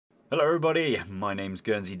Hello everybody, my name's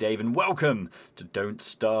Guernsey Dave and welcome to Don't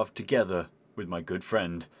Starve Together with my good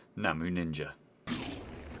friend NamuNinja.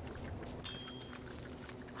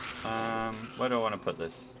 Where do I want to put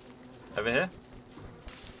this? Over here?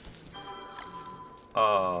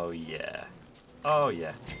 Oh yeah. Oh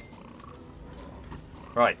yeah.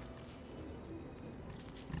 Right.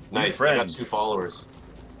 Nice, I got 2 followers.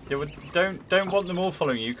 Yeah, well, don't want them all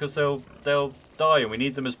following you because they'll die and we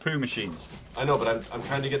need them as poo machines. I know, but I'm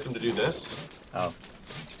trying to get them to do this. Oh.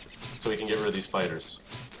 So we can get rid of these spiders.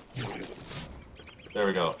 There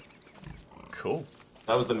we go. Cool.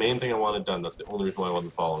 That was the main thing I wanted done. That's the only reason why I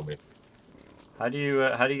wasn't following me. How do you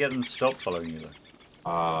get them to stop following you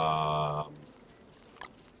though?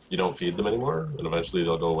 You don't feed them anymore, and eventually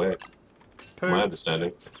they'll go away. Poo. My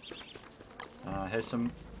understanding. Here's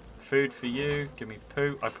some food for you. Give me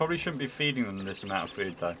poo. I probably shouldn't be feeding them this amount of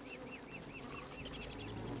food though.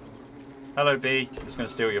 Hello bee, just going to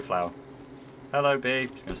steal your flower. Hello bee,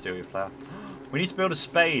 just going to steal your flower. We need to build a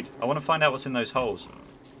spade. I want to find out what's in those holes.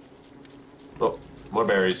 Oh, more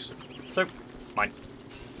berries. So, mine.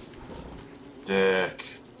 Dick.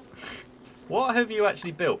 What have you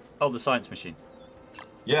actually built? Oh, the science machine.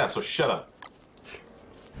 Yeah, so shut up.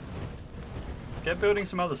 Get building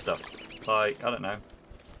some other stuff. Like, I don't know.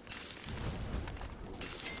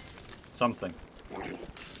 Something.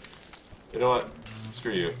 You know what?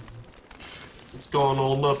 Screw you. It's gone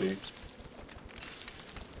all nubby.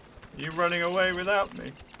 You running away without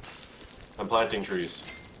me? I'm planting trees.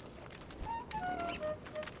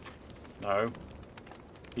 No.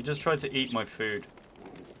 He just tried to eat my food.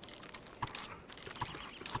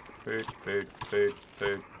 Food, food, food,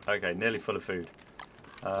 food. Okay, nearly full of food.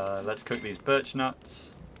 Let's cook these birch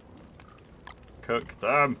nuts. Cook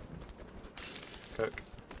them. Cook.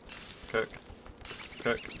 Cook.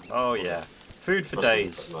 Cook. Oh yeah. Food for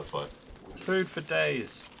days. That's fine. Food for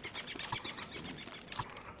days.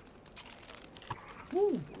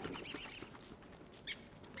 Woo.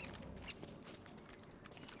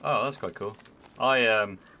 Oh, that's quite cool.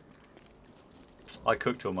 I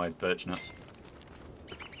cooked all my birch nuts.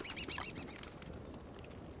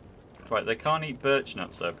 Right, they can't eat birch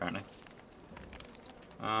nuts though, apparently.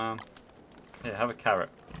 Here, have a carrot.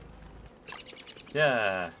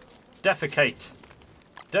 Yeah. Defecate.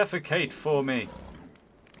 Defecate for me.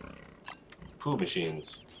 Poo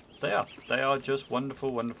machines. They are. They are just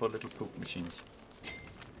wonderful, wonderful little poop machines.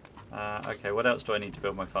 Okay, what else do I need to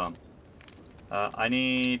build my farm? I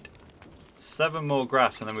need 7 more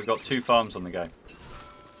grass and then we've got 2 farms on the go.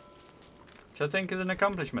 Which I think is an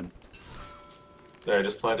accomplishment. There, I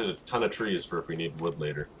just planted a ton of trees for if we need wood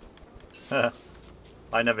later.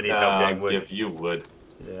 I never need help getting wood. Give you wood.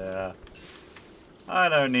 Yeah. I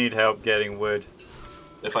don't need help getting wood.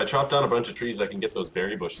 If I chop down a bunch of trees, I can get those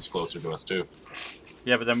berry bushes closer to us too.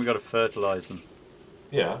 Yeah, but then we've got to fertilise them.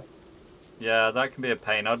 Yeah. Yeah, that can be a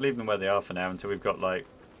pain. I'd leave them where they are for now until we've got, like,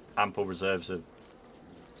 ample reserves of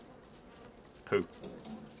poo.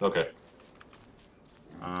 Okay.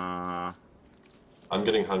 Uh, I'm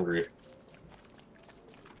getting hungry.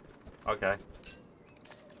 okay.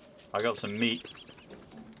 I got some meat.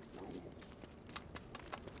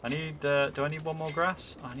 I need, do I need 1 more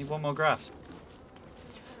grass? I need 1 more grass.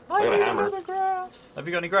 I got a hammer. Another grass. Have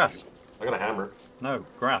you got any grass? I got a hammer. No,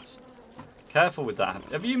 grass. Careful with that.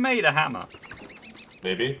 Have you made a hammer?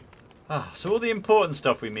 Maybe. Ah, so all the important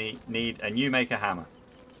stuff we need, and you make a hammer.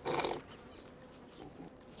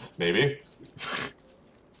 Maybe.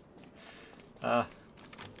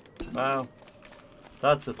 Well,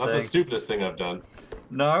 that's a thing. Not the stupidest thing I've done.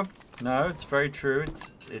 No, it's very true.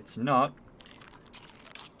 It's not.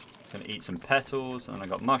 Gonna eat some petals, and I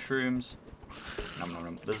got mushrooms. Nom, nom,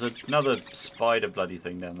 nom. There's another spider bloody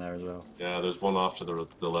thing down there as well. Yeah, there's one off to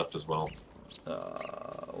the left as well.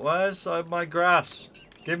 Where's my grass?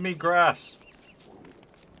 Give me grass.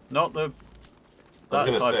 Not that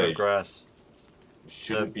type of grass. You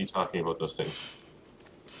shouldn't be talking about those things.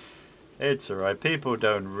 It's alright. People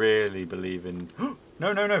don't really believe in... No.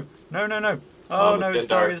 Oh no, it's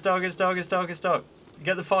dark, it's dark, it's dark, it's dark, it's dark.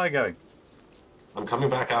 Get the fire going. I'm coming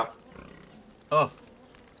back up.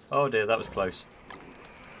 Oh dear, that was close.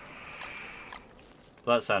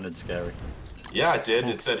 That sounded scary. Yeah, it did.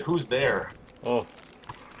 It said, "Who's there?" Oh.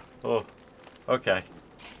 Okay.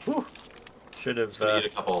 Whew. Should have... Gonna eat a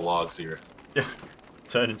couple of logs here. Yeah.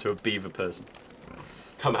 Turn into a beaver person.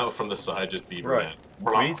 Come out from the side, just beaver Right.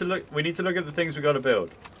 man. We need to look at the things we got to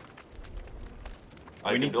build.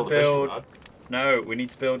 I we can need to build a fishing build... rod. No, we need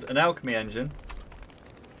to build an alchemy engine.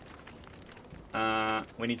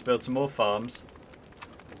 We need to build some more farms.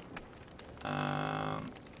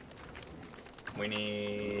 We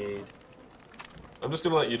need I'm just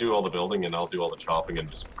gonna let you do all the building and I'll do all the chopping and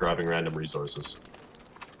just grabbing random resources.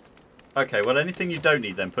 Okay, well anything you don't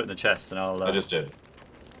need then put in the chest and I'll... I just did.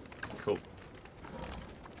 Cool.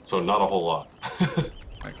 So not a whole lot.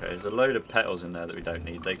 Okay, there's a load of petals in there that we don't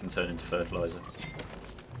need. They can turn into fertilizer.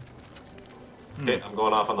 Okay, I'm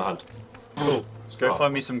going off on the hunt. Cool. Let's go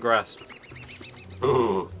find me some grass.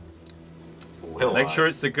 Ooh. Make sure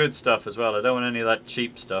it's the good stuff as well. I don't want any of that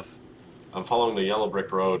cheap stuff. I'm following the yellow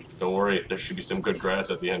brick road. Don't worry, there should be some good grass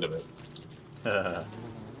at the end of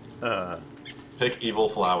it. Pick evil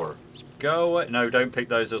flower. Go away. No, don't pick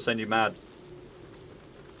those. They'll send you mad.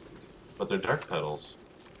 But they're dark petals.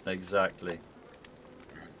 Exactly.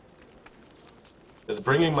 It's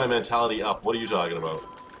bringing my mentality up. What are you talking about?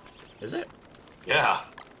 Is it? Yeah.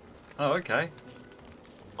 Oh, okay.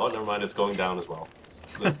 Oh, never mind. It's going down as well.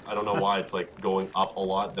 I don't know why it's like going up a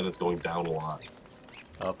lot, then it's going down a lot.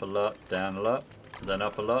 Up a lot, down a lot, then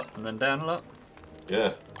up a lot, and then down a lot.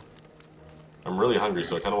 Yeah. I'm really hungry,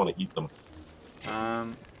 so I kind of want to eat them.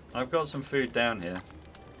 I've got some food down here.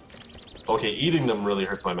 Okay, eating them really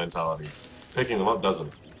hurts my mentality. Picking them up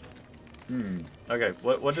doesn't. Okay,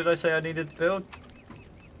 what did I say I needed to build?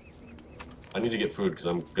 I need to get food because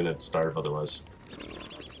I'm gonna starve otherwise.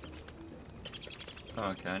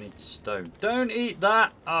 Okay, I need stone. Don't eat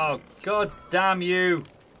that! Oh, god damn you!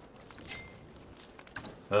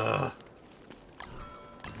 Ugh.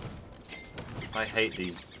 I hate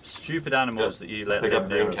these stupid animals that you let pick live up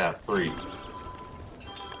near green us. cap 3.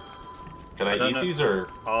 Can I don't eat know. these or?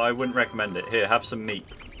 Oh, I wouldn't recommend it. Here, have some meat.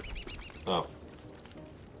 Oh,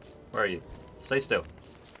 Where are you? Stay still.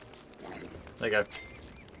 There you go.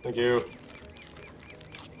 thank you.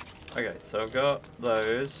 Okay, so I've got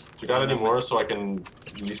those. Do you got any more so I can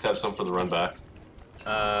at least have some for the run back?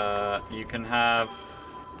 You can have...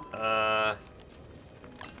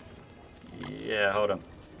 yeah, hold on.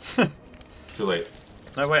 Too late.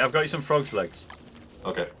 No, wait, I've got you some frog's legs.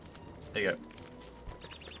 Okay. There you go.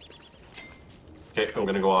 Okay, I'm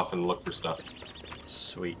gonna go off and look for stuff.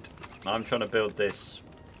 Sweet. I'm trying to build this.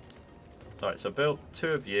 Alright, so I built 2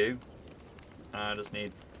 of you. I just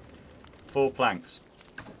need 4 planks.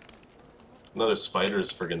 Another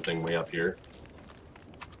spider's friggin' thing way up here.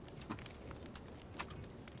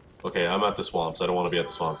 Okay, I'm at the swamps. I don't want to be at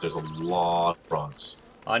the swamps. There's a lot of frogs.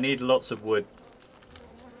 I need lots of wood.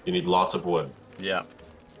 You need lots of wood. Yeah.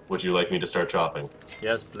 Would you like me to start chopping?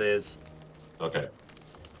 Yes, please. Okay.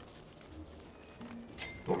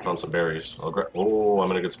 I found some berries. I'll grab. Oh,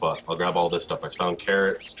 I'm in a good spot. I'll grab all this stuff. I found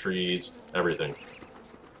carrots, trees, everything.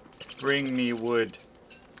 Bring me wood.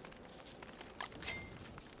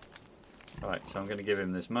 Right, so I'm going to give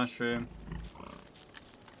him this mushroom.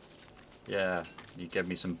 Yeah, you give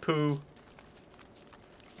me some poo.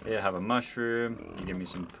 Here, have a mushroom. You give me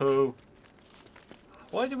some poo.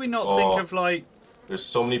 Why did we not think of, like... There's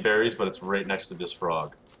so many berries, but it's right next to this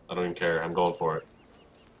frog. I don't even care. I'm going for it.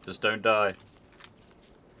 Just don't die.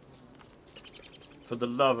 For the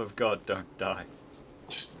love of God, don't die.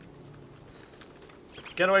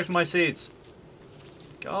 Get away from my seeds.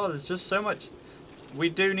 God, there's just so much... We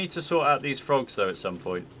do need to sort out these frogs, though, at some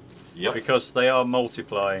point. Yep. Because they are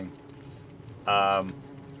multiplying.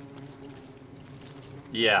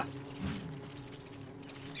 Yeah.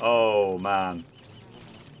 Oh, man.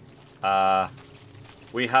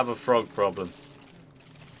 We have a frog problem.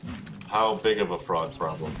 How big of a frog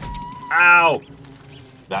problem? Ow!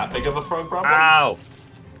 That big of a frog problem? Ow!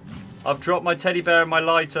 I've dropped my teddy bear and my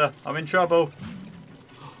lighter. I'm in trouble.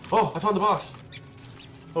 Oh, I found the box.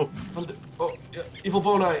 Oh. Oh, yeah, evil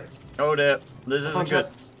bone eye. Oh dear. This isn't good.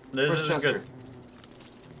 This Where's isn't Chester? good.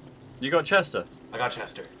 You got Chester? I got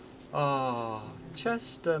Chester. Oh,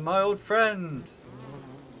 Chester, my old friend.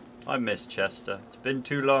 I miss Chester. It's been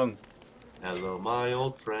too long. Hello, my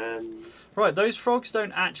old friend. Right, those frogs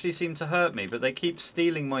don't actually seem to hurt me, but they keep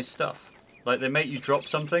stealing my stuff. Like, they make you drop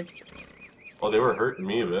something. Oh, they were hurting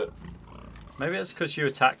me a bit. Maybe it's because you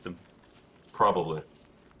attacked them. Probably.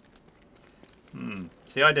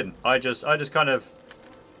 See, I didn't. I just kind of...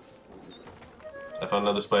 I found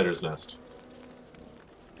another spider's nest.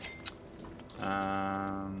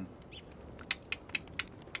 Right,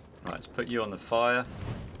 let's put you on the fire.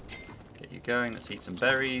 Get you going. Let's eat some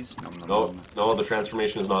berries. Nom, nom, No, nom. no, the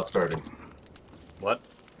transformation is not starting. What?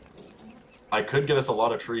 I could get us a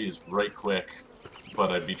lot of trees right quick,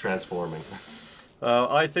 but I'd be transforming.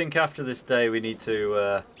 I think after this day we need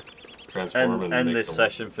to Transform and end make this them-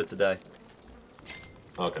 session for today.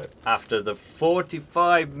 Okay. After the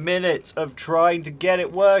 45 minutes of trying to get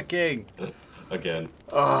it working. Again.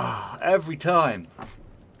 Every time.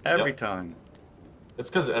 Every Yep. time. It's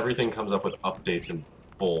because everything comes up with updates and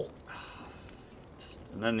bull.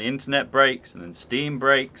 And then the internet breaks, and then Steam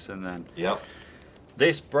breaks, and then Yep.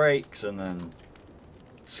 this breaks, and then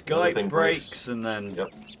Skype breaks, and then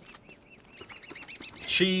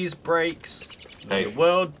cheese breaks, and Hey, the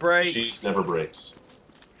world breaks. cheese never breaks.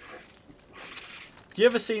 Have you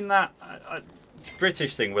ever seen that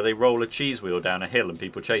British thing where they roll a cheese wheel down a hill and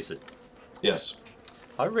people chase it? Yes.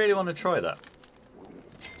 I really want to try that.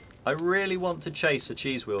 I really want to chase a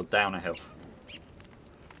cheese wheel down a hill.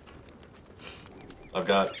 I've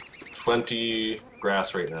got 20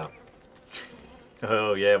 grass right now.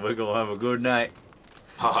 Oh yeah, we're going to have a good night.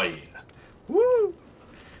 Oh yeah. Woo!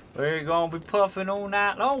 We're going to be puffing all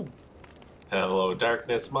night long. Hello,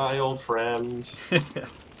 darkness, my old friend.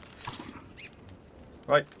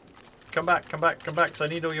 Right. Come back, because I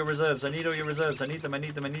need all your reserves. I need all your reserves. I need them.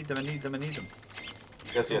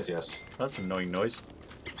 Yes. That's an annoying noise.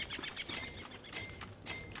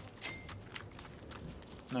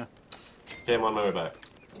 No. Okay, I'm on my way back.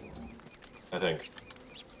 I think.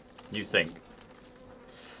 You think.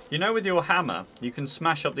 You know, with your hammer, you can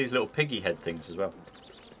smash up these little piggy head things as well.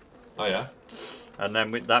 Oh yeah? And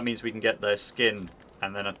then that means we can get their skin,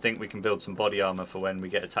 and then I think we can build some body armor for when we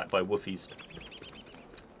get attacked by woofies.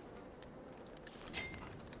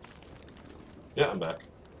 Yeah, I'm back.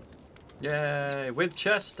 Yay, with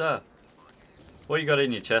Chester. What you got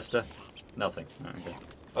in you, Chester? Nothing. Okay.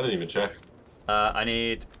 I didn't even check. I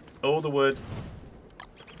need all the wood.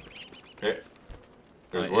 Okay.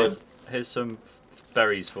 There's Right, wood. Here's some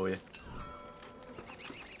berries for you.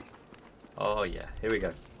 Oh yeah, here we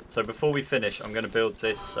go. So before we finish, I'm going to build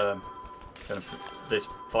this, this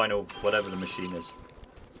final whatever the machine is.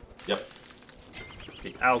 Yep.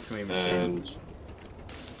 The alchemy machine. And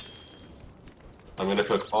I'm gonna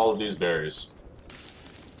cook all of these berries.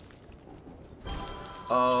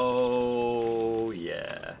 Oh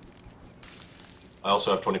yeah. I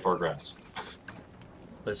also have 24 grass.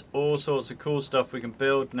 There's all sorts of cool stuff we can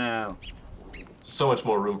build now. So much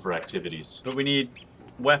more room for activities. But we need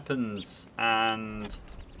weapons and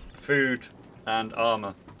food and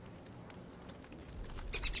armor.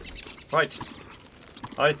 Right.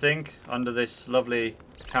 I think, under this lovely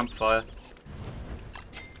campfire,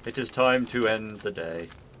 it is time to end the day.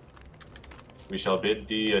 We shall bid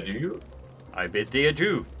thee adieu. I bid thee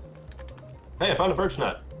adieu. Hey, I found a birch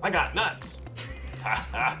nut. I got nuts. Ha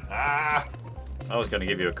ha ha. I was going to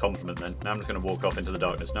give you a compliment then. Now I'm just going to walk off into the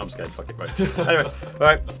darkness. No, I'm scared. Fuck it. Right. Anyway,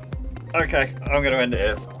 right. Okay, I'm going to end it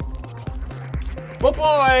here.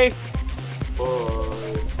 Bye-bye!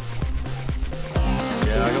 Bye.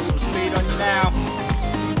 Yeah, I got some speed on you now.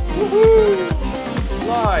 Woohoo!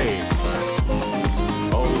 Slide!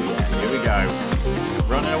 Oh yeah, here we go.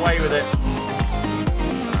 Running away with it.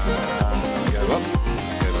 Go up.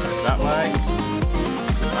 Go that way.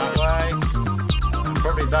 That way. And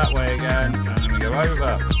probably that way again. And then we go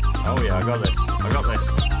over. Oh yeah, I got this.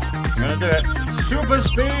 I'm gonna do it. Super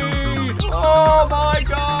speed! Oh my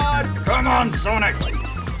god! Come on, Sonic!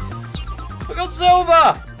 I got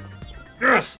silver! Yes!